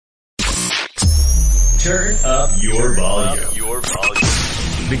Turn up your volume.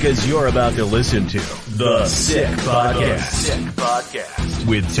 Because you're about to listen to The Sick Podcast.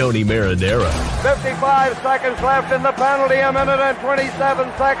 With Tony Marinaro. 55 seconds left in the penalty, a minute and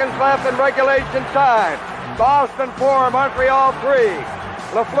 27 seconds left in regulation time. Boston 4, Montreal 3.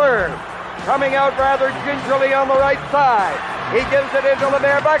 Lafleur coming out rather gingerly on the right side. He gives it into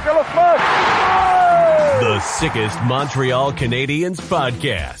Lemaire, back to Lafleur. Oh! The sickest Montreal Canadiens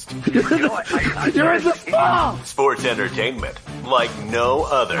podcast. You're in the ball! Sports entertainment like no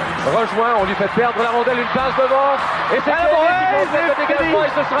other. Rejoint, on lui fait perdre la rondelle, une passe devant. Et c'est le dégagement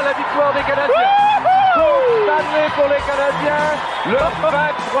et ce sera la victoire des Canadiens. Stanley pour les Canadiens, le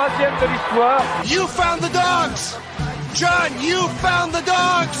 23e de l'histoire. You found the dogs! John, you found the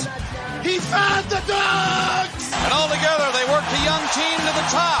dogs! He found the dogs! And all together, they worked the young team to the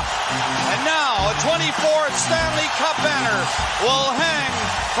top. And now, a 24th Stanley Cup banner will hang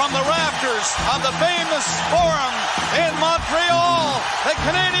from the rafters of the famous Forum in Montreal. The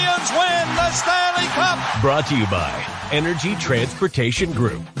Canadiens win the Stanley Cup. Brought to you by Energy Transportation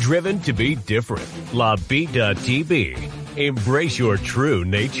Group. Driven to be different. La Vida TV. Embrace your true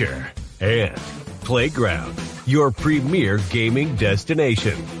nature. And Playground, your premier gaming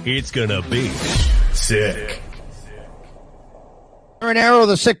destination. It's gonna be sick. Marinaro,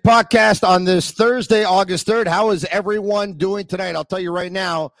 the Sick Podcast on this Thursday, August 3rd. How is everyone doing tonight? I'll tell you right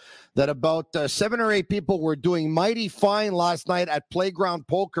now that about 7 or 8 people were doing mighty fine last night at Playground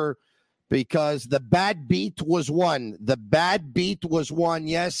Poker because the bad beat was won. The bad beat was won,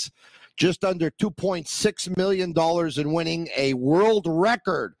 yes, just under $2.6 million in winning a world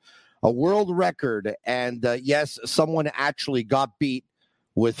record. And yes, someone actually got beat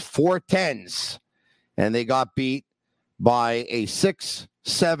with 4 10s, and they got beat by a 6,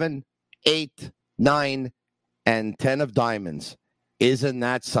 7, 8, 9, and 10 of diamonds. Isn't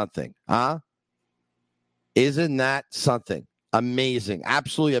that something? Isn't that something? Amazing.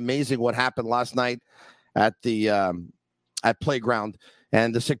 Absolutely amazing what happened last night at the at Playground.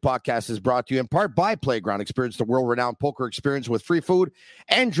 And the Sick Podcast is brought to you in part by Playground. Experience the world-renowned poker experience with free food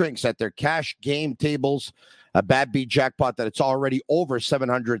and drinks at their cash game tables. A bad beat jackpot that it's already over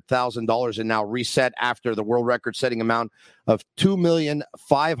 $700,000 and now reset after the world record-setting amount of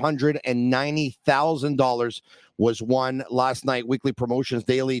 $2,590,000 was won last night. Weekly promotions,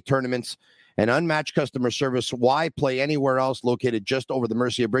 daily tournaments, and unmatched customer service. Why play anywhere else? Located just over the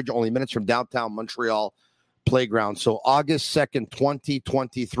Mercier Bridge, only minutes from downtown Montreal. Playground. So August 2nd,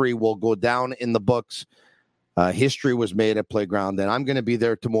 2023 will go down in the books. History was made at Playground, and I'm going to be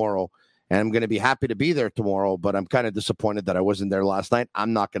there tomorrow, and I'm going to be happy to be there tomorrow, but I'm kind of disappointed that I wasn't there last night.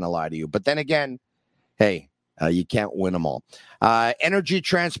 I'm not going to lie to you. But then again, hey, you can't win them all. Energy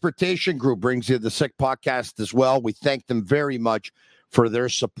Transportation Group brings you the Sick Podcast as well. We thank them very much for their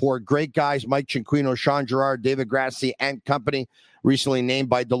support. Great guys, Mike Cinquino, Sean Gerard, David Grassi, and company. Recently named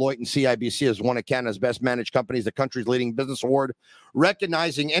by Deloitte and CIBC as one of Canada's best managed companies, the country's leading business award,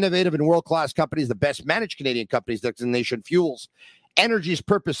 recognizing innovative and world-class companies, the best managed Canadian companies. Destination fuels Energy's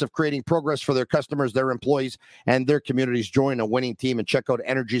purpose of creating progress for their customers, their employees, and their communities. Join a winning team and check out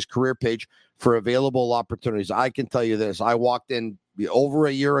Energy's career page for available opportunities. I can tell you this. I walked in over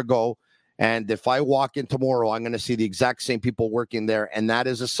a year ago, and if I walk in tomorrow, I'm going to see the exact same people working there, and that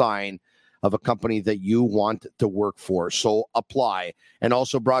is a sign of a company that you want to work for. So apply. And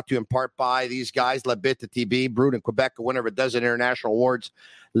also brought to you in part by these guys, La Bitte TB, brewed in Quebec, a winner of a dozen international awards.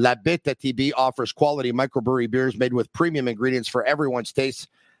 La Bitte TB offers quality microbrewery beers made with premium ingredients for everyone's taste.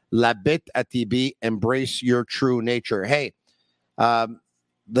 La Bitte TB, embrace your true nature. Hey, the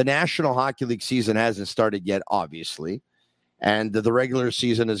National Hockey League season hasn't started yet, obviously. And the regular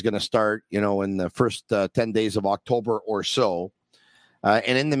season is going to start, in the first 10 days of October or so.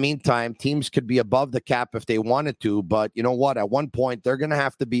 And in the meantime, teams could be above the cap if they wanted to. But you know what? At one point, they're going to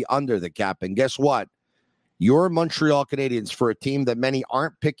have to be under the cap. And guess what? Your Montreal Canadiens, for a team that many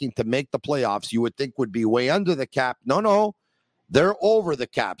aren't picking to make the playoffs, you would think would be way under the cap. No, they're over the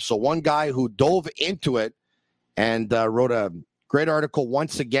cap. So one guy who dove into it and wrote a great article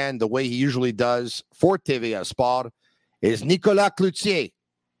once again, the way he usually does for TVA Sport, is Nicolas Cloutier.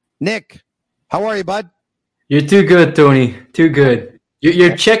 Nick, how are you, bud? You're too good, Tony. Too good.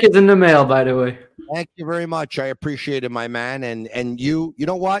 Your check is in the mail, by the way. Thank you very much. I appreciate it, my man. And you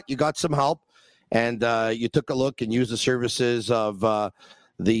know what? You got some help, and you took a look and used the services of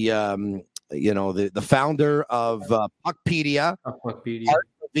the founder of Puckpedia, Art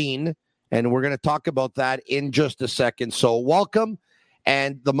Levine, and we're going to talk about that in just a second. So welcome.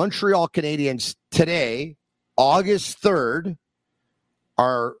 And the Montreal Canadiens today, August 3rd,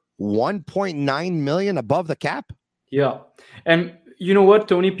 are $1.9 million above the cap. Yeah. And You know what,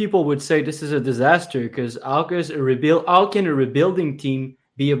 Tony? People would say this is a disaster because how can a rebuilding team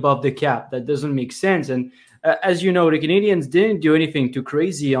be above the cap? That doesn't make sense. And as you know, the Canadians didn't do anything too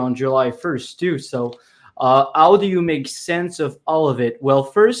crazy on July 1st, too. So how do you make sense of all of it? Well,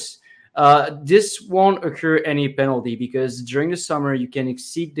 first, this won't occur any penalty because during the summer you can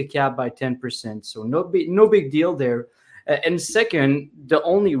exceed the cap by 10%. So no big deal there. And second, the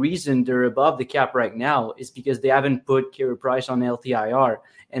only reason they're above the cap right now is because they haven't put Carey Price on LTIR.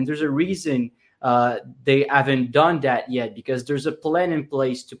 And there's a reason they haven't done that yet, because there's a plan in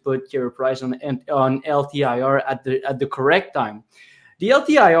place to put Carey Price on LTIR at the correct time. The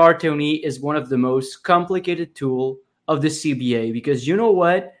LTIR, Tony, is one of the most complicated tool of the CBA because you know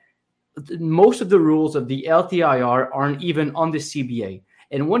what? Most of the rules of the LTIR aren't even on the CBA.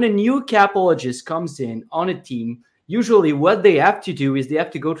 And when a new capologist comes in on a team, usually what they have to do is they have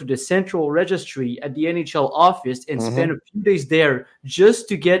to go to the central registry at the NHL office and spend a few days there just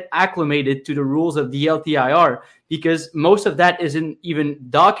to get acclimated to the rules of the LTIR, because most of that isn't even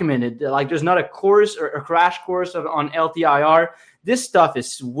documented. Like there's not a course or a crash course on LTIR. This stuff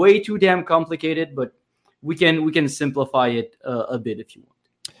is way too damn complicated, but we can simplify it a bit if you want.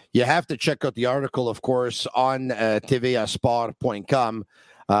 You have to check out the article, of course, on tvasport.com.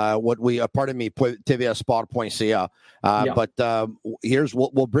 tvasport.ca. But here's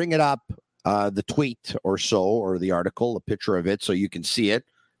what we'll bring it up, the tweet or so, or the article, a picture of it, so you can see it,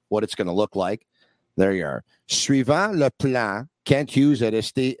 what it's going to look like. There you are. Suivant le plan, Kent Hughes est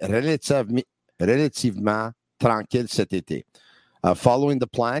resté relativement tranquille cet été. Following the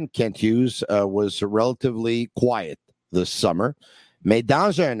plan, Kent Hughes was relatively quiet this summer. Mais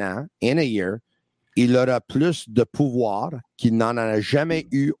dans un an, in a year, il aura plus de pouvoir qu'il n'en a jamais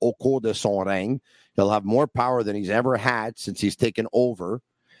eu au cours de son règne. He'll have more power than he's ever had since he's taken over.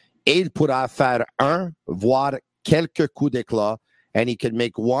 Et il pourra faire un, voire quelques coups d'éclat, and he can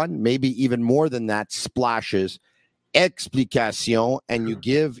make one, maybe even more than that, splashes. Explication, and you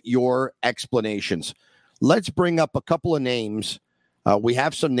give your explanations. Let's bring up a couple of names. We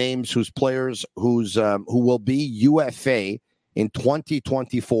have some names who will be UFA in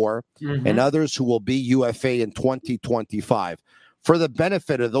 2024, and others who will be UFA in 2025. For the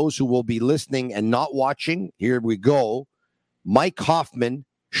benefit of those who will be listening and not watching, here we go. Mike Hoffman,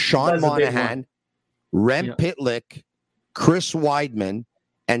 Sean Monahan, Rem Pitlick, Chris Weidman,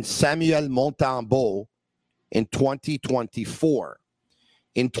 and Samuel Montembeault in 2024.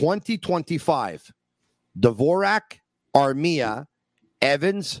 In 2025, Dvorak, Armia,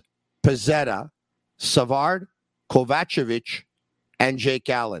 Evans, Pezzetta, Savard, Kovacevic, and Jake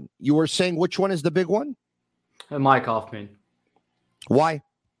Allen. You were saying which one is the big one? Mike Hoffman. Why?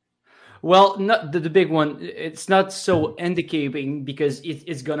 Well, not the big one. It's not so indicating because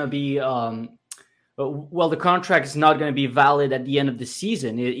it's going to be, the contract is not going to be valid at the end of the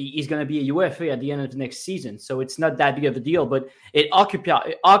season. He's going to be a UFA at the end of the next season. So it's not that big of a deal, but it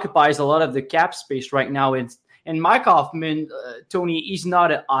occupies a lot of the cap space right now. And Mike Hoffman, Tony, he's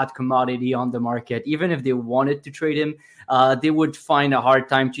not an odd commodity on the market. Even if they wanted to trade him, they would find a hard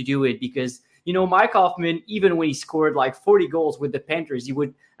time to do it because, you know, Mike Hoffman, even when he scored like 40 goals with the Panthers, he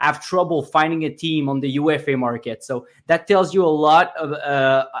would have trouble finding a team on the UFA market. So that tells you a lot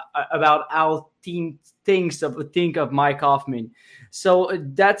about how team think of Mike Hoffman. So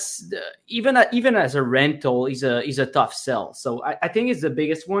that's even as a rental, he's a tough sell. So I think it's the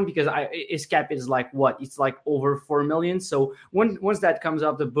biggest one because his cap is like what? It's like over $4 million. So once that comes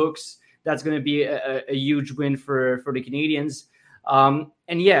off the books, that's going to be a huge win for the Canadians.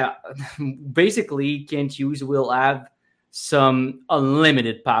 Basically, Kent Hughes will have some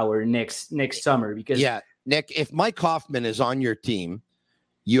unlimited power next summer because Nick, if Mike Hoffman is on your team,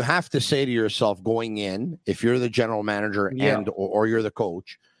 you have to say to yourself going in, if you're the general manager or you're the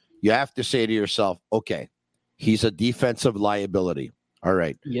coach, you have to say to yourself, okay, he's a defensive liability. All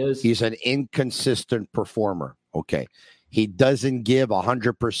right. Yes. He's an inconsistent performer. Okay. He doesn't give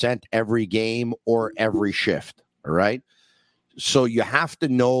 100% every game or every shift. All right. So you have to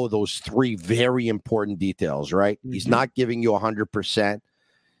know those three very important details, right? Mm-hmm. He's not giving you 100%.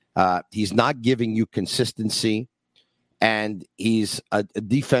 He's not giving you consistency. And he's a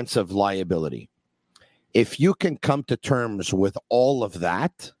defensive liability. If you can come to terms with all of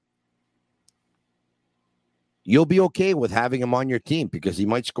that, you'll be okay with having him on your team because he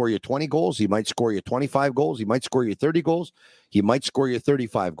might score you 20 goals. He might score you 25 goals. He might score you 30 goals. He might score you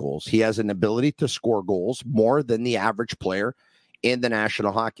 35 goals. He has an ability to score goals more than the average player in the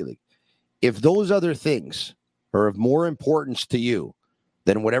National Hockey League. If those other things are of more importance to you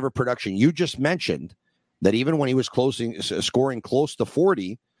than whatever production you just mentioned, that even when he was scoring close to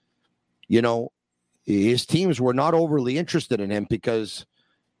 40, you know, his teams were not overly interested in him because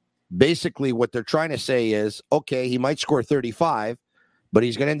basically what they're trying to say is, okay, he might score 35, but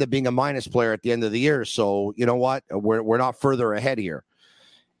he's going to end up being a minus player at the end of the year. So you know what? We're not further ahead here.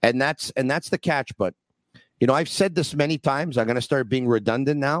 And that's the catch. But, I've said this many times. I'm going to start being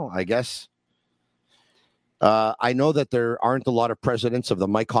redundant now, I guess. I know that there aren't a lot of presidents of the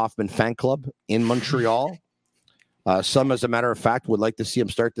Mike Hoffman fan club in Montreal. Some, as a matter of fact, would like to see him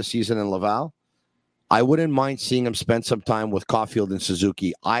start the season in Laval. I wouldn't mind seeing him spend some time with Caulfield and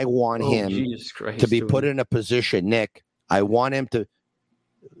Suzuki. I want him to be put in a position, Nick. I want him to.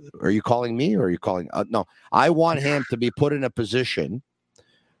 Are you calling me or are you calling? No, I want him to be put in a position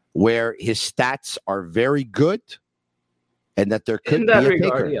where his stats are very good and that there could be a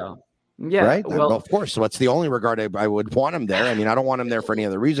taker. Yeah, right. Well, of course. So that's the only regard I would want him there. I mean, I don't want him there for any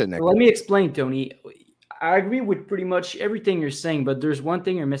other reason, Nick. Let me explain, Tony. I agree with pretty much everything you're saying, but there's one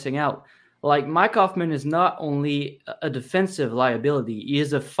thing you're missing out. Like, Mike Hoffman is not only a defensive liability, he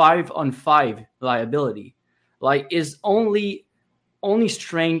is a 5-on-5 liability. Like, his only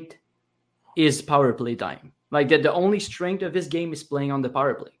strength is power play time. Like, the only strength of his game is playing on the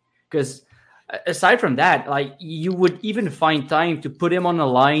power play. Because aside from that, like, you would even find time to put him on a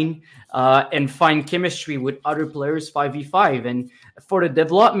line and find chemistry with other players 5v5. And for the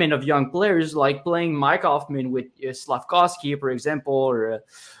development of young players, like playing Mike Hoffman with Slavkovsky, for example,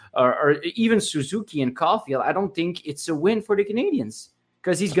 or even Suzuki and Caulfield, I don't think it's a win for the Canadians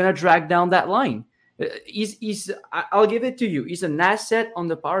because he's going to drag down that line. I'll give it to you. He's an asset on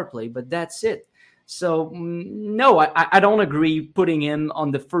the power play, but that's it. So, no, I don't agree putting him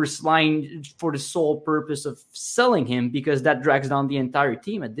on the first line for the sole purpose of selling him because that drags down the entire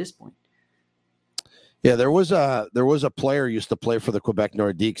team at this point. Yeah, there was a player who used to play for the Quebec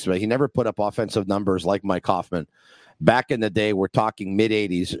Nordiques, but he never put up offensive numbers like Mike Hoffman. Back in the day, we're talking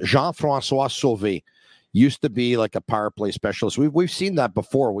mid-'80s, Jean-François Sauvé used to be like a power play specialist. We've seen that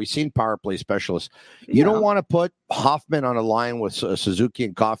before. We've seen power play specialists. You don't want to put Hoffman on a line with Suzuki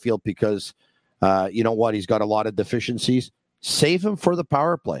and Caulfield because you know what? He's got a lot of deficiencies. Save him for the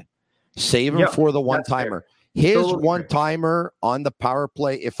power play. Save him for the one-timer. His totally one-timer on the power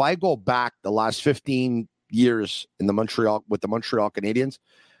play, if I go back the last 15 years with the Montreal Canadiens,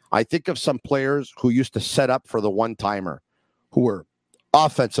 I think of some players who used to set up for the one-timer who were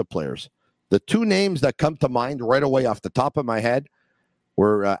offensive players. The two names that come to mind right away off the top of my head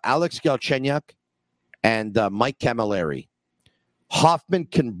were Alex Galchenyuk and Mike Camilleri. Hoffman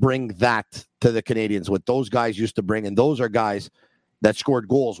can bring that to the Canadians, what those guys used to bring, and those are guys that scored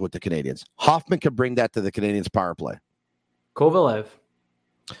goals with the Canadians. Hoffman can bring that to the Canadians' power play. Kovalev,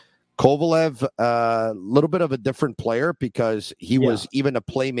 a little bit of a different player because he was even a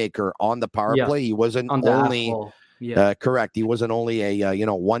playmaker on the power play. He wasn't only correct. He wasn't only a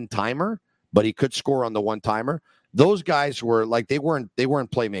one-timer, but he could score on the one-timer. Those guys were like they weren't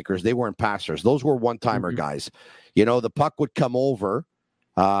playmakers. They weren't passers. Those were one-timer guys. The puck would come over,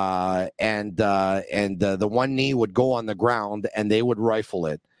 and the one knee would go on the ground, and they would rifle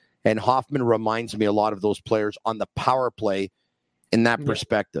it. And Hoffman reminds me a lot of those players on the power play in that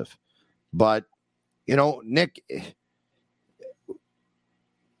perspective. But, Nick,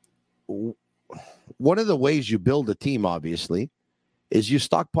 one of the ways you build a team, obviously, is you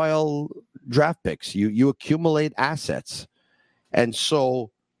stockpile draft picks. You accumulate assets. And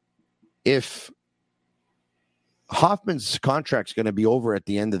so if Hoffman's contract's going to be over at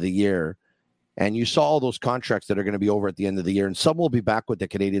the end of the year, and you saw all those contracts that are going to be over at the end of the year, and some will be back with the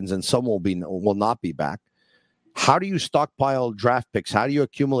Canadians and some will not be back. How do you stockpile draft picks? How do you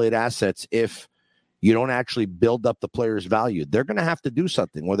accumulate assets if you don't actually build up the player's value? They're going to have to do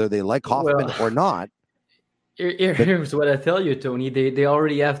something, whether they like Hoffman or not. Here's what I tell you, Tony. They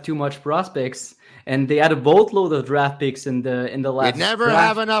already have too much prospects, and they had a boatload of draft picks in the last. You never draft.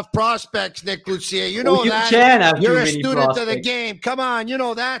 have enough prospects, Nick Lucia. You know you that. Can have You're too a many student prospects. of the game. Come on, you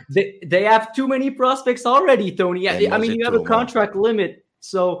know that. They have too many prospects already, Tony. I mean, you have a contract limit.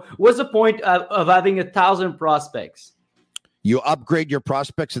 So what's the point of having 1,000 prospects? You upgrade your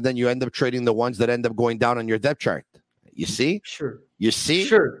prospects, and then you end up trading the ones that end up going down on your depth chart. You see? Sure. You see?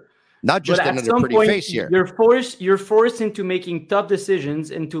 Sure. Not just another pretty face here. You're forced into making tough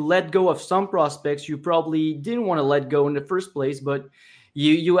decisions and to let go of some prospects you probably didn't want to let go in the first place, but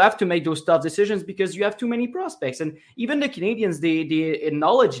you have to make those tough decisions because you have too many prospects. And even the Canadians, they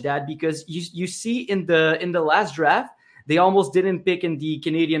acknowledge that because you see in the last draft, they almost didn't pick in the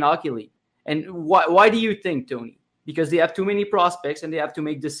Canadian Hockey League. And why do you think, Tony? Because they have too many prospects and they have to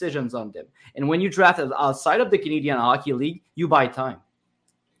make decisions on them. And when you draft outside of the Canadian Hockey League, you buy time.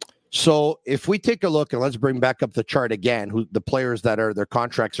 So if we take a look, and let's bring back up the chart again, who the players that are their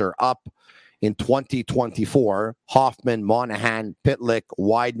contracts are up in 2024. Hoffman, Monahan, Pitlick,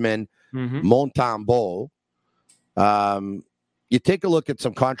 Weidman, Montembeault. You take a look at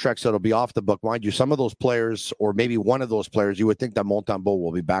some contracts that'll be off the book. Mind you, some of those players, or maybe one of those players, you would think that Montembeault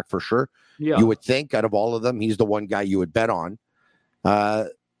will be back for sure. Yeah. You would think out of all of them, he's the one guy you would bet on.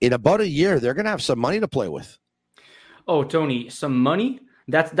 In about a year, they're going to have some money to play with. Oh, Tony, some money?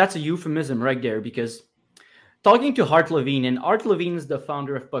 That's a euphemism right there, because talking to Art Levine, and Art Levine is the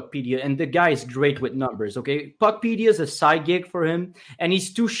founder of Puckpedia, and the guy is great with numbers, okay? Puckpedia is a side gig for him, and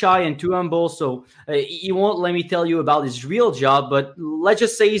he's too shy and too humble, so he won't let me tell you about his real job, but let's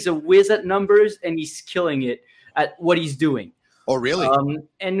just say he's a whiz at numbers, and he's killing it at what he's doing. Oh, really?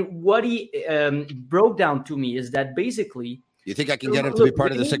 And what he broke down to me is that basically... You think I can get him to be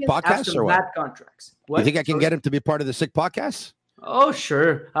part of the Sick Podcast, or what? Bad contracts. What? You think I can get him to be part of the Sick Podcast? Oh,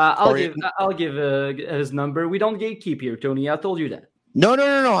 sure. I'll give his number. We don't gatekeep here, Tony. I told you that. No.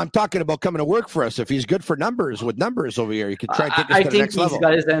 I'm talking about coming to work for us. If he's good for numbers with numbers over here, you could try to take us to the next level. I think he's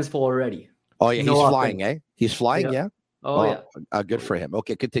got his hands full already. Oh, yeah. He's flying, eh? He's flying, yeah? Oh, yeah. Good for him.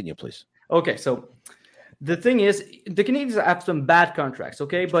 Okay, continue, please. Okay, so the thing is, the Canadians have some bad contracts,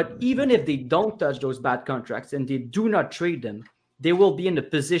 okay? But even if they don't touch those bad contracts and they do not trade them, they will be in a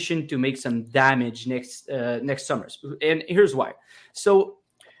position to make some damage next summer. And here's why. So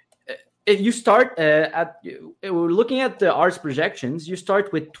if you start we're looking at the Arts projections, you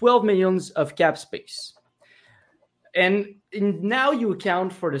start with 12 millions of cap space. And now you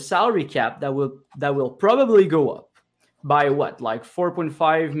account for the salary cap that will probably go up by what? Like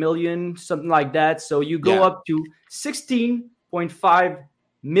 4.5 million, something like that. So you go up to 16.5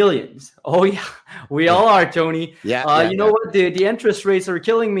 millions. Oh yeah, we all are, Tony. You know what? The interest rates are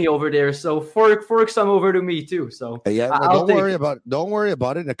killing me over there. So fork some over to me too. So don't worry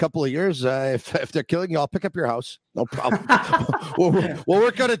about it. In a couple of years, if they're killing you, I'll pick up your house. No problem. we'll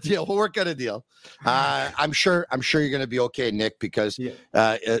work out a deal. I'm sure you're going to be okay, Nick, because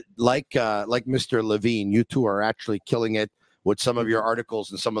like Mr. Levine, you two are actually killing it with some of your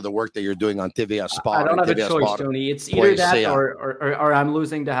articles and some of the work that you're doing on TVA Spot. I don't have a choice, Tony. It's either that or I'm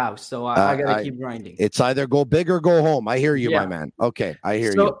losing the house. So I got to keep grinding. It's either go big or go home. I hear you, my man. Okay, I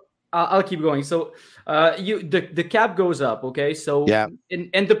hear you. I'll keep going. So the cap goes up, okay? So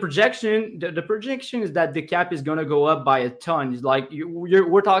and the projection is that the cap is going to go up by a ton. Like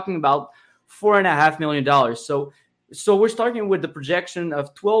we're talking about $4.5 million. So we're starting with the projection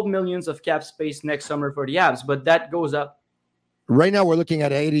of 12 millions of cap space next summer for the Habs, but that goes up. Right now, we're looking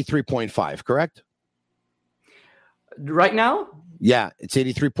at 83.5, correct? Right now? Yeah, it's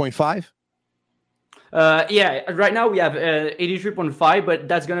 83.5. Right now we have 83.5, but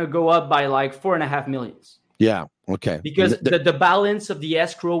that's going to go up by like 4.5 millions. Yeah, okay. Because the balance of the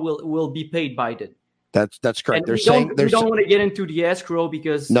escrow will be paid by it. That's correct. We don't want to get into the escrow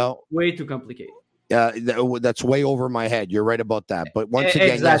because way too complicated. That's way over my head. You're right about that. But once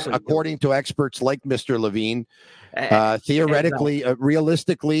again, yes, according to experts like Mr. Levine, theoretically,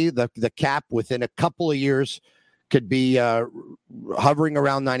 realistically, the cap within a couple of years could be hovering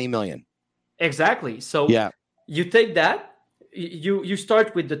around 90 million. Exactly. So you take that, you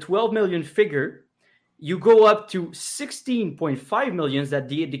start with the 12 million figure, you go up to 16.5 millions that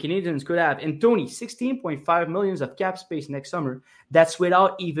the Canadians could have. And Tony, 16.5 millions of cap space next summer. That's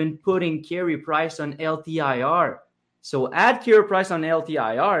without even putting Carey Price on LTIR. So add Carey Price on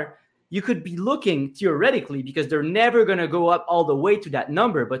LTIR, you could be looking theoretically, because they're never going to go up all the way to that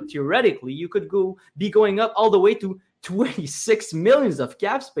number, but theoretically you could be going up all the way to 26 millions of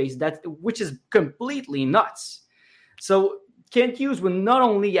cap space, which is completely nuts. So Kent Hughes will not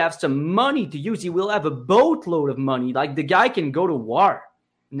only have some money to use, he will have a boatload of money. Like the guy can go to war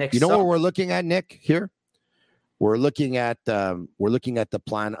next summer. What we're looking at, Nick, here? We're looking at the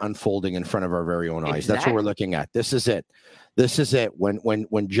plan unfolding in front of our very own eyes. That's what we're looking at. This is it.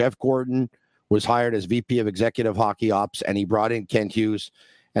 When Jeff Gordon was hired as VP of Executive Hockey Ops and he brought in Kent Hughes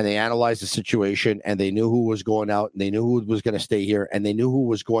and they analyzed the situation and they knew who was going out and they knew who was going to stay here and they knew who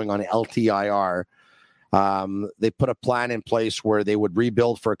was going on LTIR. They put a plan in place where they would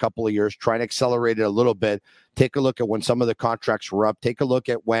rebuild for a couple of years, try and accelerate it a little bit. Take a look at when some of the contracts were up. Take a look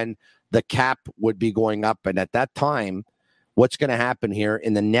at when the cap would be going up. And at that time, what's going to happen here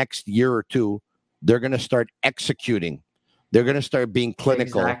in the next year or two, they're going to start executing. They're going to start being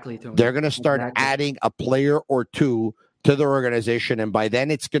clinical. Exactly, Tony. They're going to start adding a player or two to their organization. And by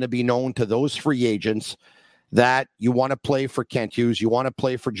then it's going to be known to those free agents that you want to play for Kent Hughes, you want to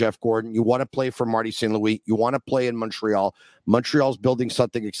play for Jeff Gordon, you want to play for Marty St. Louis, you want to play in Montreal. Montreal's building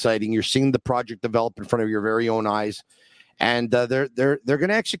something exciting. You're seeing the project develop in front of your very own eyes, and they're going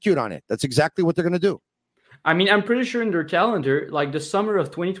to execute on it. That's exactly what they're going to do. I mean, I'm pretty sure in their calendar, like the summer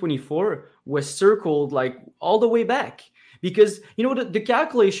of 2024 was circled like all the way back. Because, you know, the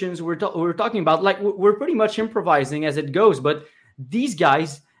calculations we're talking about, like we're pretty much improvising as it goes. But these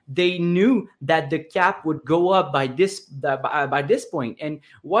guys, they knew that the cap would go up by this point. And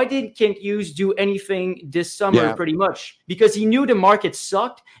why did Kent Hughes do anything this summer? Pretty much because he knew the market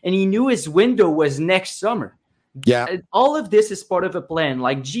sucked and he knew his window was next summer. Yeah, all of this is part of a plan.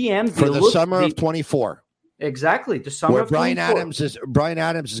 Like GMs for the summer of 24. Exactly, the summer where of Brian 24. Brian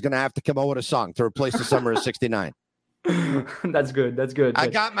Adams is going to have to come out with a song to replace the summer of 69. That's good. I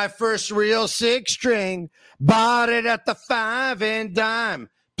got my first real 6-string, bought it at the 5 and dime,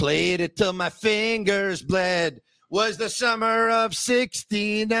 played it till my fingers bled. Was the summer of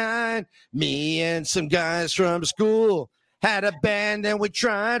 69. Me and some guys from school had a band and we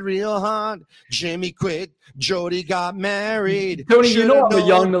tried real hard. Jimmy quit, Jody got married. Tony, you know I'm a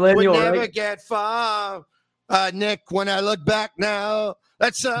young millennial, we'll never right? get far. Nick, when I look back now,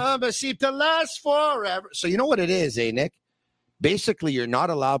 that summer seemed to last forever. So you know what it is, Nick? Basically, you're not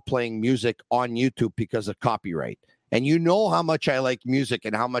allowed playing music on YouTube because of copyright. And you know how much I like music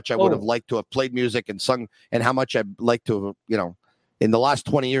and how much I would have liked to have played music and sung, and how much I'd like to have, you know, in the last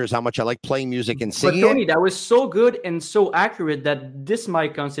 20 years, how much I like playing music and singing. But Tony, that was so good and so accurate that this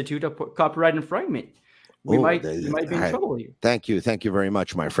might constitute a copyright infringement. We might be in trouble here. Thank you very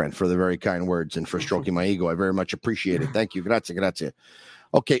much, my friend, for the very kind words and for stroking my ego. I very much appreciate it. Thank you. Grazie.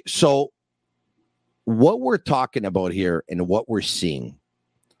 Okay, so what we're talking about here and what we're seeing.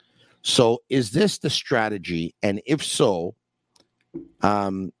 So is this the strategy? And if so,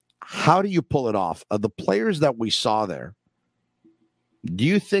 how do you pull it off? Of the players that we saw there, do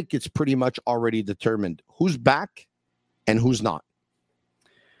you think it's pretty much already determined who's back and who's not?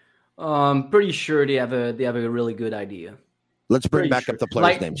 Pretty sure they have a really good idea. Let's bring back up the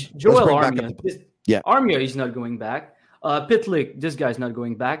players' names. Joel Armia. Armia is not going back. Pitlick, this guy's not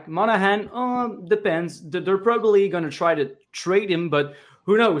going back. Monahan, depends. They're probably going to try to trade him, but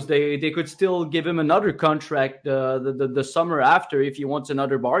who knows? They could still give him another contract the summer after if he wants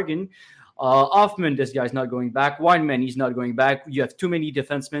another bargain. Hoffman, this guy's not going back. Weinman, he's not going back. You have too many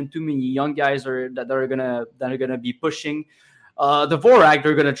defensemen, too many young guys that are gonna be pushing. The Dvorak,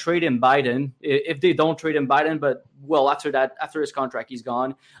 they're gonna trade him Biden if they don't trade him Biden. But well, after his contract, he's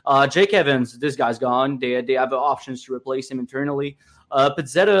gone. Jake Evans, this guy's gone. They have options to replace him internally.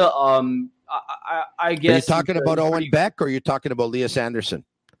 Pizzetta, I guess. Are you talking about Owen Beck or are you talking about Elias Anderson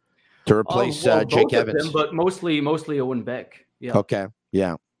to replace Jake Evans? Them, but mostly Owen Beck. Yeah. Okay.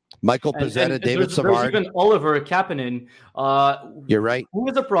 Yeah. Michael Pizzetta, David Savard. There's even Oliver Kapanen. You're right. Who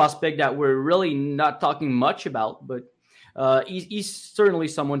is a prospect that we're really not talking much about, but he's certainly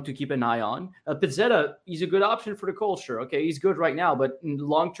someone to keep an eye on. Pizzetta, he's a good option for the culture. Okay, he's good right now, but in the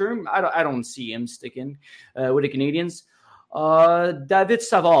long term, I don't see him sticking with the Canadians. David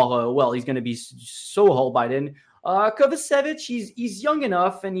Savard, well, he's going to be so old by then. Kovacevic, he's young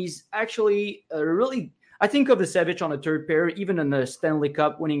enough, and he's actually really. I think Kovacevic on a third pair, even in a Stanley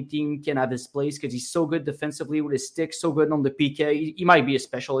Cup winning team, can have his place because he's so good defensively with his stick, so good on the PK. He might be a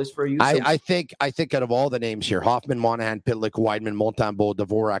specialist for you. So. I think out of all the names here, Hoffman, Monahan, Pitlick, Weidman, Montembeault,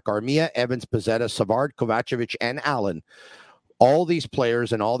 Dvorak, Armia, Evans, Pizzetta, Savard, Kovacevic, and Allen. All these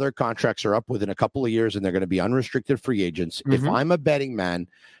players and all their contracts are up within a couple of years, and they're going to be unrestricted free agents. Mm-hmm. If I'm a betting man,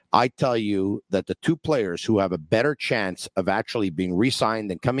 I tell you that the two players who have a better chance of actually being re-signed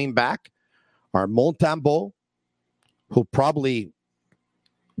and coming back are Montembeault, who probably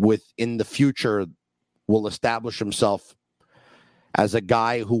within the future will establish himself as a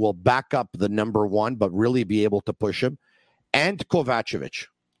guy who will back up the number one, but really be able to push him, and Kovacevic.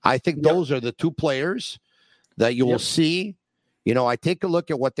 I think those are the two players that you will see. You know, I take a look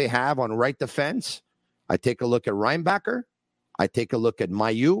at what they have on right defense. I take a look at Reinbacher. I take a look at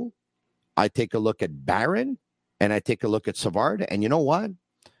Mailloux. I take a look at Barron. And I take a look at Savard. And you know what?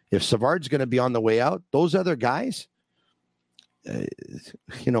 If Savard's going to be on the way out, those other guys,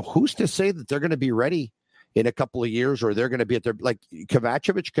 who's to say that they're going to be ready in a couple of years, or they're going to be at their, like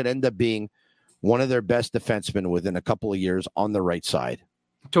Kovacevic could end up being one of their best defensemen within a couple of years on the right side.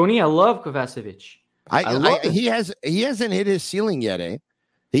 Tony, I love Kovacevic. He hasn't hit his ceiling yet, eh?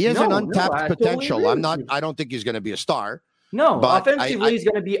 He has an untapped potential. Totally I don't think he's going to be a star. No, but offensively he's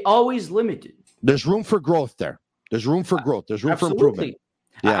going to be always limited. There's room for growth there. There's room for growth. There's room for improvement.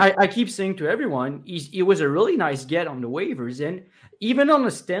 Yeah. I keep saying to everyone, he was a really nice get on the waivers. And even on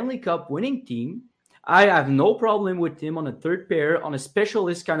a Stanley Cup winning team, I have no problem with him on a third pair, on a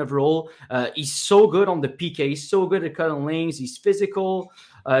specialist kind of role. He's so good on the PK. He's so good at cutting lanes. He's physical.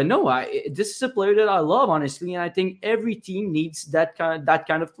 This is a player that I love, honestly. And I think every team needs that kind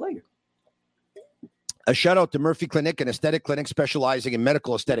of player. A shout out to Murphy Clinic, an aesthetic clinic specializing in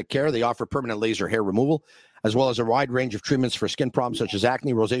medical aesthetic care. They offer permanent laser hair removal, as well as a wide range of treatments for skin problems such as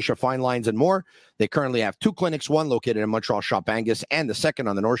acne, rosacea, fine lines, and more. They currently have 2 clinics, one located in Montreal, Shop Angus, and the second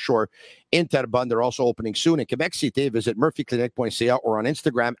on the North Shore in Terrebonne. They're also opening soon in Quebec City. Visit murphyclinic.ca or on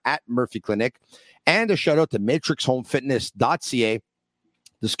Instagram at Murphy Clinic. And a shout out to matrixhomefitness.ca.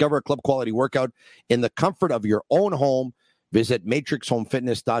 Discover a club quality workout in the comfort of your own home. Visit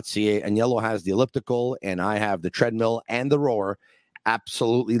matrixhomefitness.ca, and Yellow has the elliptical, and I have the treadmill and the rower.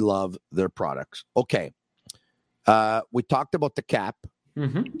 Absolutely love their products. Okay. We talked about the cap,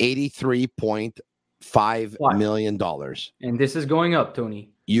 $83.5 million. And this is going up, Tony.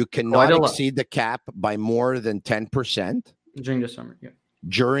 You cannot exceed the cap by more than 10%. During the summer, yeah.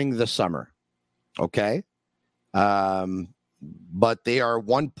 During the summer. Okay. But they are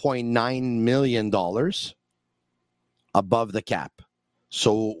 $1.9 million above the cap.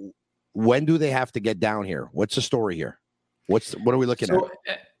 So when do they have to get down here? What's the story here? What are we looking at?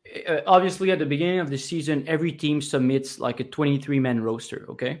 Obviously, at the beginning of the season, every team submits like a 23-man roster,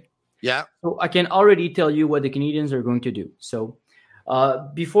 okay? Yeah. So I can already tell you what the Canadians are going to do. So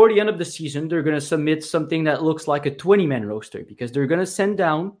before the end of the season, they're going to submit something that looks like a 20-man roster because they're going to send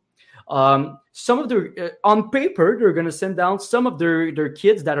down some of their, on paper, they're going to send down some of their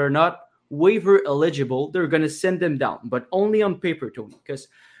kids that are not waiver eligible. They're going to send them down, but only on paper, Tony, because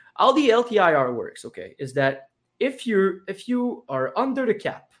how the LTIR works, okay, is that if you are under the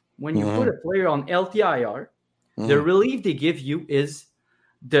cap, when you put a player on LTIR, the relief they give you is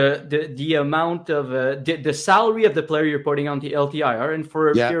the amount of the salary of the player you're putting on the LTIR, and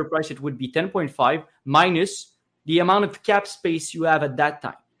for a fair price, it would be 10.5 minus the amount of cap space you have at that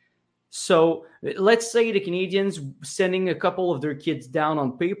time. So let's say the Canadians sending a couple of their kids down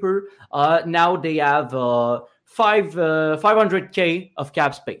on paper. Now they have 500K of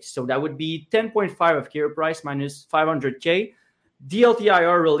cap space. So that would be 10.5 of care price minus 500K. The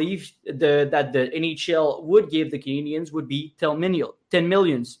LTIR relief that the NHL would give the Canadians would be 10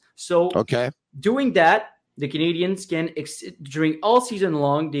 millions. So doing that, the Canadians can, during all season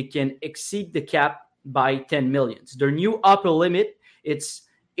long, they can exceed the cap by 10 millions. Their new upper limit, it's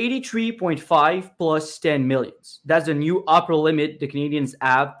 83.5 plus 10 millions. That's the new upper limit the Canadians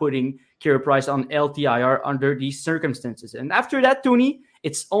have putting care price on LTIR under these circumstances. And after that, Tony,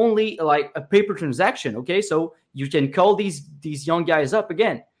 it's only like a paper transaction, okay? So you can call these young guys up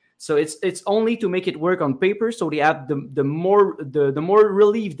again. So it's only to make it work on paper, so they have the more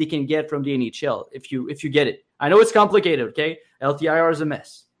relief they can get from the NHL if you get it. I know it's complicated, okay? LTIR is a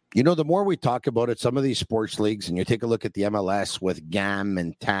mess. You know, the more we talk about it, some of these sports leagues, and you take a look at the MLS with GAM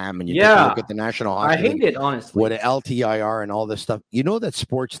and TAM, and you take a look at the National Hockey League. I hate it, honestly. With LTIR and all this stuff. You know that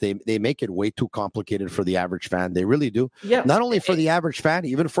sports, they make it way too complicated for the average fan. They really do. Yeah. Not only for the average fan,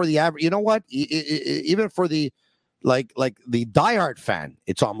 even for the average, you know what? Even for the like the diehard fan,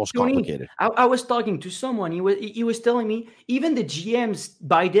 it's almost complicated. I was talking to someone. He was telling me even the GMs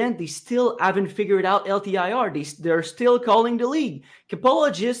by then they still haven't figured out LTIR. They're still calling the league.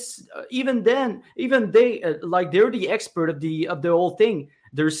 Capologists, even they like they're the expert of the whole thing.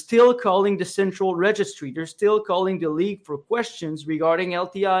 They're still calling the central registry. They're still calling the league for questions regarding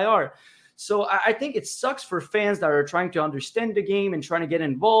LTIR. So I think it sucks for fans that are trying to understand the game and trying to get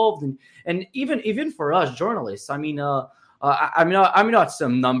involved, and even for us journalists. I mean, I'm not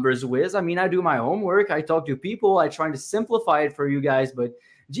some numbers whiz. I mean, I do my homework. I talk to people. I try to simplify it for you guys. But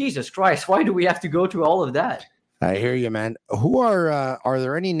Jesus Christ, why do we have to go through all of that? I hear you, man. Who are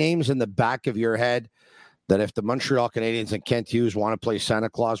there any names in the back of your head that if the Montreal Canadiens and Kent Hughes want to play Santa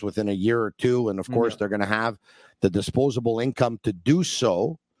Claus within a year or two, and of course they're going to have the disposable income to do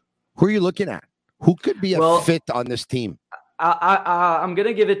so? Who are you looking at? Who could be a fit on this team? I'm going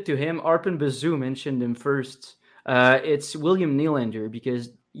to give it to him. Arpon Bazou mentioned him first. It's William Nylander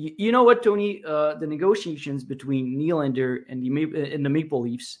because you know what, Tony? The negotiations between Nylander and the Maple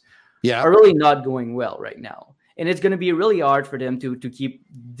Leafs are really not going well right now. And it's going to be really hard for them to keep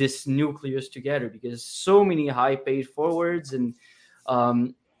this nucleus together because so many high-paid forwards and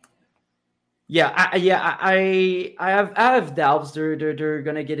I have doubts they're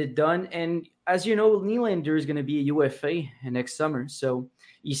gonna get it done. And as you know, Nylander is gonna be a UFA next summer, so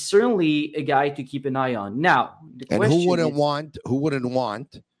he's certainly a guy to keep an eye on. Now, who wouldn't want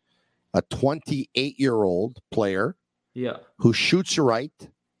a 28-year-old player, who shoots right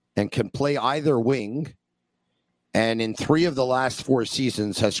and can play either wing, and in 3 of the last 4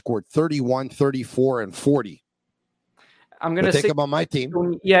 seasons has scored 31, 34, and 40. I'm going to say about my team.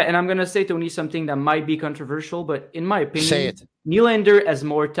 Tony, and I'm going to say, Tony, something that might be controversial, but in my opinion, say it. Nylander has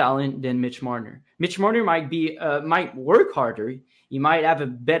more talent than Mitch Marner. Mitch Marner might work harder. He might have a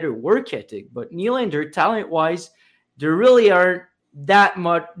better work ethic, but Nylander, talent-wise, there really aren't that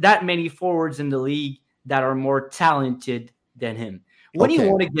many forwards in the league that are more talented than him. When he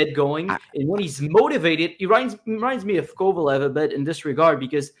want to get going and when he's motivated, he reminds me of Kovalev a bit in this regard,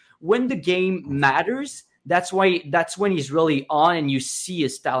 because when the game matters, that's when he's really on and you see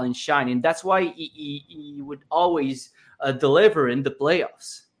his talent shine. And that's why he would always deliver in the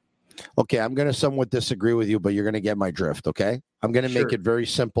playoffs. Okay, I'm going to somewhat disagree with you, but you're going to get my drift, okay? I'm going to make it very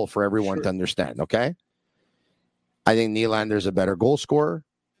simple for everyone to understand, okay? I think Nylander's a better goal scorer.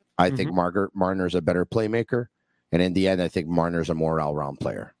 I think Marner's a better playmaker. And in the end, I think Marner's a more all-around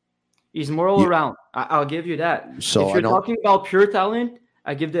player. He's more all-around. I'll give you that. So if you're talking about pure talent,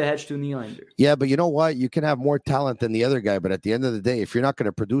 I give the edge to Nylander. Yeah, but you know what? You can have more talent than the other guy, but at the end of the day, if you're not going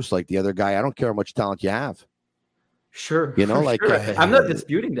to produce like the other guy, I don't care how much talent you have. Sure. You know, I'm not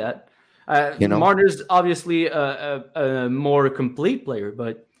disputing that. Marner's obviously a more complete player,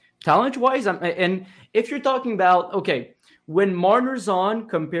 but talent-wise, and if you're talking about, when Marner's on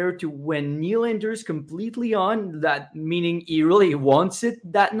compared to when Nylander's completely on, that meaning he really wants it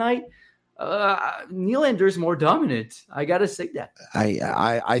that night, Nylander's more dominant. I gotta say that.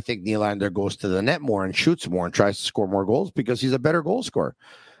 I think Nylander goes to the net more and shoots more and tries to score more goals because he's a better goal scorer.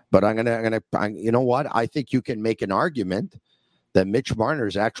 But you know what? I think you can make an argument that Mitch Marner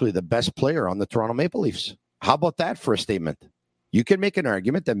is actually the best player on the Toronto Maple Leafs. How about that for a statement? You can make an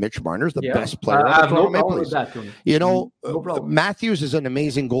argument that Mitch Marner is the best player on the Toronto Maple Leafs. No Matthews is an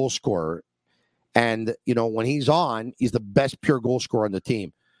amazing goal scorer. And, when he's on, he's the best pure goal scorer on the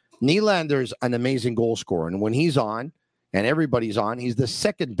team. Nylander's an amazing goal scorer. And when he's on, and everybody's on, he's the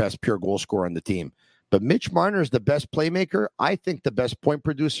second best pure goal scorer on the team. But Mitch Marner is the best playmaker. I think the best point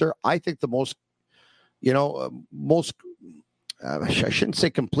producer. I think the most I shouldn't say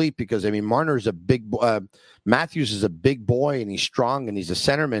complete because Marner is a big. Matthews is a big boy and he's strong and he's a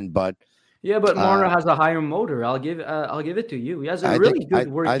centerman. But Marner has a higher motor. I'll give it to you. He has a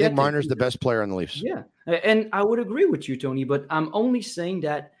good work ethic. I think Marner's the best player on the Leafs. Yeah, and I would agree with you, Tony. But I'm only saying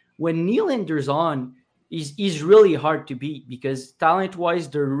that when Nylander's on, he's really hard to beat because talent-wise,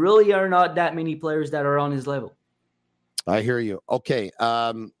 there really are not that many players that are on his level. I hear you. Okay.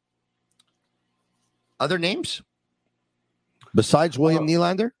 Other names? Besides William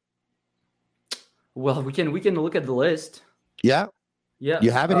Nylander? Well, we can look at the list. Yeah? Yeah.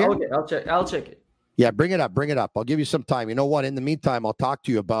 You have it here? Okay, I'll check it. Yeah, bring it up. I'll give you some time. You know what? In the meantime, I'll talk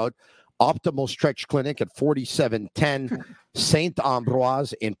to you about Optimal Stretch Clinic at 4710 Saint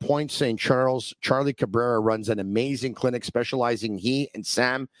Ambroise in Point St. Charles. Charlie Cabrera runs an amazing clinic specializing, he and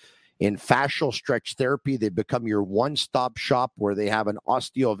Sam, in fascial stretch therapy. They become your one-stop shop where they have an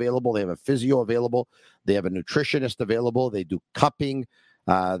osteo available. They have a physio available. They have a nutritionist available. They do cupping.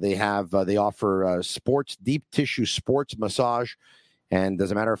 They offer deep tissue sports massage. And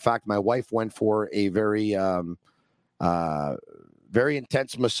as a matter of fact, my wife went for a very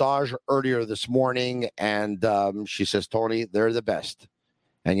intense massage earlier this morning. And she says, Tony, they're the best.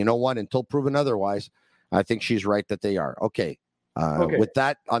 And you know what? Until proven otherwise, I think she's right that they are. Okay. With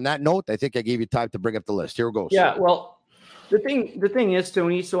that, on that note, I think I gave you time to bring up the list. Here it goes. Yeah, well, the thing is,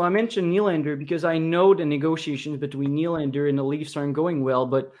 Tony, so I mentioned Nylander because I know the negotiations between Nylander and the Leafs aren't going well,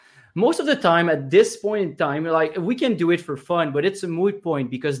 but most of the time at this point in time, we can do it for fun, but it's a moot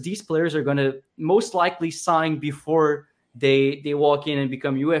point because these players are going to most likely sign before they walk in and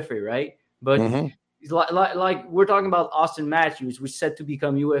become UFA, right? But like we're talking about Austin Matthews, who's set to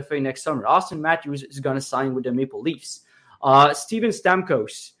become UFA next summer. Austin Matthews is going to sign with the Maple Leafs. Steven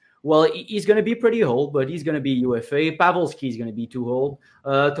Stamkos, well, he's going to be pretty old, but he's going to be UFA. Pavelski is going to be too old.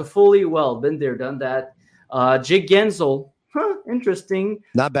 Toffoli, well, been there, done that. Jake Gensel, interesting.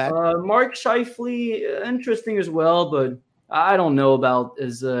 Not bad. Mark Scheifele, interesting as well, but I don't know about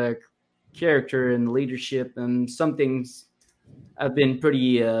his character and leadership, and some things have been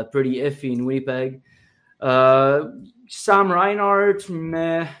pretty iffy in Winnipeg. Sam Reinhart,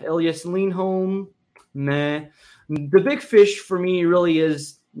 meh. Elias Lindholm, meh. The big fish for me really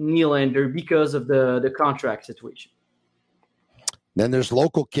is Nylander because of the contract situation. Then there's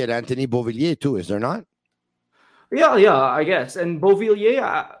local kid Anthony Beauvillier too, is there not? Yeah, I guess. And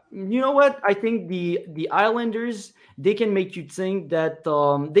Beauvillier, you know what? I think the Islanders, they can make you think that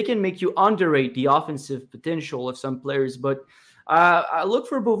they can make you underrate the offensive potential of some players. But I look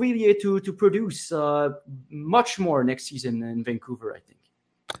for Beauvillier to produce much more next season in Vancouver, I think.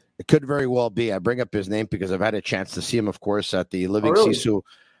 It could very well be. I bring up his name because I've had a chance to see him, of course, at the Living Sisu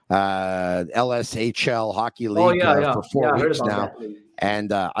LSHL Hockey League for 4 weeks now.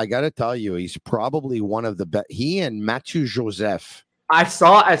 And I got to tell you, he's probably one of the best. He and Mathieu Joseph I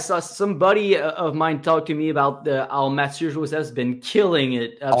saw somebody of mine talk to me about how Mathieu Joseph has been killing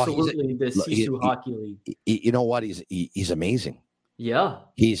it absolutely in the Sisu Hockey League. You know what? He's amazing. Yeah,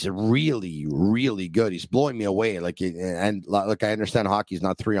 he's really, really good. He's blowing me away. Like, I understand hockey's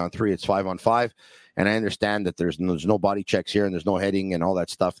not 3-on-3; it's 5-on-5, and I understand that there's no body checks here, and there's no heading and all that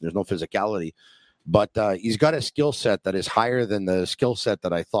stuff. And there's no physicality, but he's got a skill set that is higher than the skill set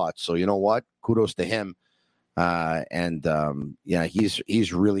that I thought. So you know what? Kudos to him.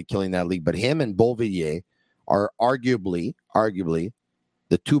 He's really killing that league. But him and Beauvillier are arguably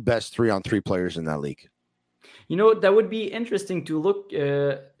the two best 3-on-3 players in that league. You know, that would be interesting to look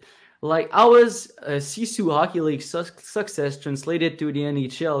like how is Sisu Hockey League success translated to the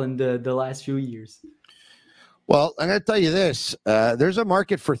NHL in the last few years. Well, I'm going to tell you this: there's a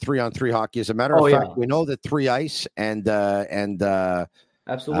market for 3-on-3 hockey. As a matter of fact, we know that 3 Ice and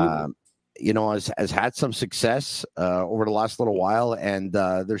absolutely. Has had some success over the last little while, and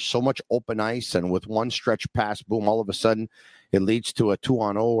there's so much open ice, and with one stretch pass, boom, all of a sudden it leads to a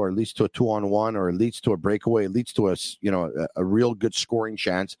 2-on-0, or it leads to a 2-on-1, or it leads to a breakaway, it leads to a real good scoring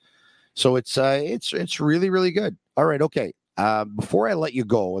chance. So it's really, really good. All right, okay. Before I let you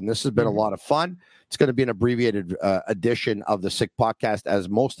go, and this has been a lot of fun, it's going to be an abbreviated edition of the Sick Podcast, as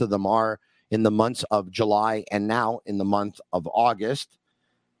most of them are in the months of July and now in the month of August.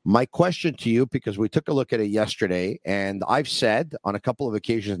 My question to you, because we took a look at it yesterday, and I've said on a couple of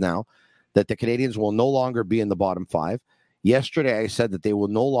occasions now that the Canadians will no longer be in the bottom 5. Yesterday, I said that they will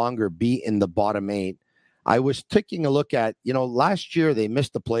no longer be in the bottom 8. I was taking a look at, last year they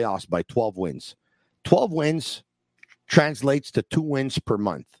missed the playoffs by 12 wins. 12 wins translates to 2 wins per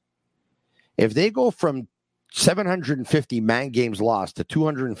month. If they go from 750 man games lost to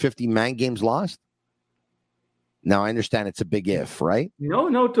 250 man games lost, now I understand it's a big if, right?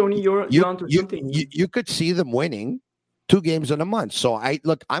 No, Tony, you're onto something. You could see them winning 2 games in a month. So I'm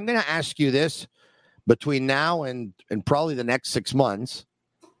going to ask you this between now and probably the next 6 months.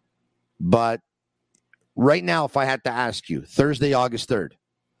 But right now, if I had to ask you, Thursday, August 3rd,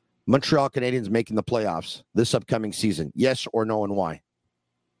 Montreal Canadiens making the playoffs this upcoming season, yes or no, and why?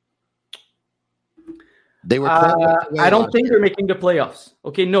 They were. I don't think they're making the playoffs.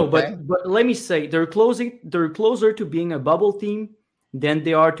 Okay, no, okay. But let me say they're closer to being a bubble team than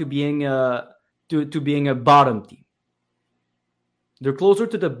they are to being a bottom team. They're closer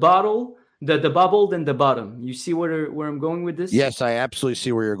to the bubble than the bottom. You see where I'm going with this? Yes, I absolutely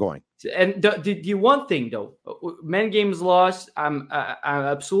see where you're going. And the one thing though, man games lost. I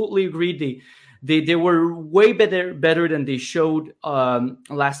absolutely agree. They were way better than they showed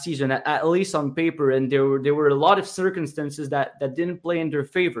last season, at least on paper. And there were a lot of circumstances that didn't play in their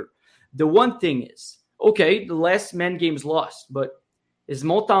favor. The one thing is, okay, the less man games lost, but is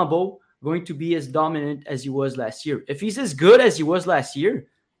Montembeault going to be as dominant as he was last year? If he's as good as he was last year,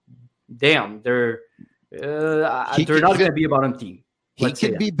 damn, they're not going to be a bottom team. He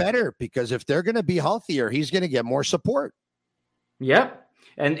can be better, because if they're going to be healthier, he's going to get more support. Yeah.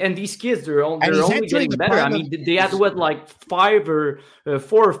 And these kids, they're only getting better. I mean, they had 4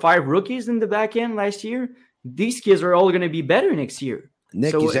 or 5 rookies in the back end last year. These kids are all going to be better next year.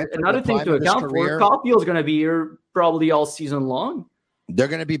 Nick, so another thing to account for, Caulfield's going to be here probably all season long. They're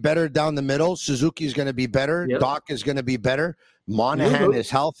going to be better down the middle. Suzuki's going to be better. Yep. Doc is going to be better. Monahan is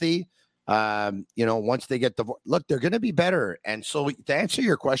healthy. Once they get look, they're going to be better. And so to answer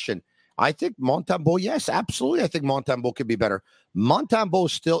your question, I think Montembeault, yes, absolutely. I think Montembeault could be better. Montembeault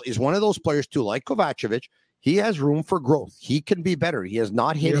still is one of those players too, like Kovacevic. He has room for growth. He can be better. He has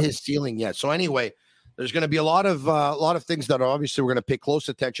not hit his ceiling yet. So anyway, there's going to be a lot of things that obviously we're going to pay close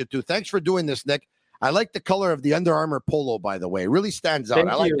attention to. Thanks for doing this, Nick. I like the color of the Under Armour polo, by the way. It really stands out.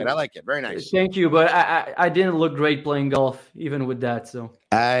 I like it. Very nice. Thank you. But I didn't look great playing golf, even with that. So,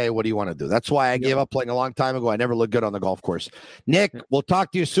 what do you want to do? That's why I gave up playing a long time ago. I never looked good on the golf course. Nick, we'll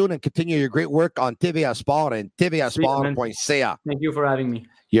talk to you soon and continue your great work on TVA Sport and TVAsport.ca. Thank you for having me.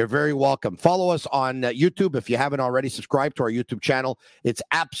 You're very welcome. Follow us on YouTube. If you haven't already, subscribe to our YouTube channel. It's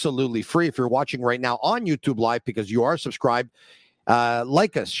absolutely free if you're watching right now on YouTube Live, because you are subscribed.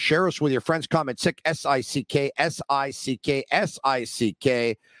 Like us, share us with your friends, comment Sick, SICK.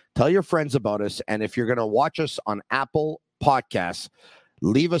 Tell your friends about us. And if you're going to watch us on Apple Podcasts,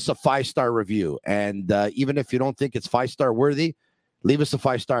 leave us a 5-star review. And even if you don't think it's 5-star worthy, leave us a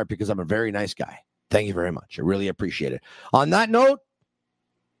 5-star, because I'm a very nice guy. Thank you very much. I really appreciate it. On that note,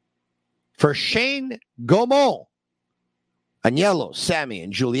 for Shane Gaumont, Agnello, Sammy,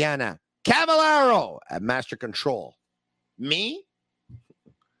 and Juliana Cavallaro at Master Control, me?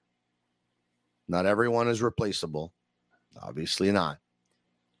 Not everyone is replaceable. Obviously not.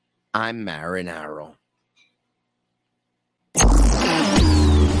 I'm Marinaro.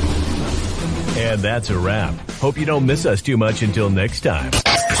 And that's a wrap. Hope you don't miss us too much until next time.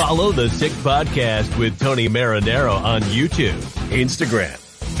 Follow The Sick Podcast with Tony Marinaro on YouTube, Instagram,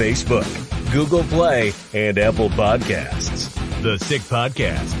 Facebook, Google Play, and Apple Podcasts. The Sick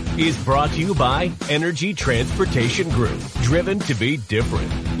Podcast is brought to you by Energy Transportation Group, driven to be different.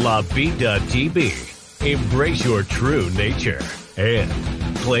 LaVie.tv, embrace your true nature. And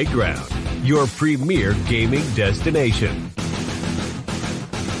Playground, your premier gaming destination.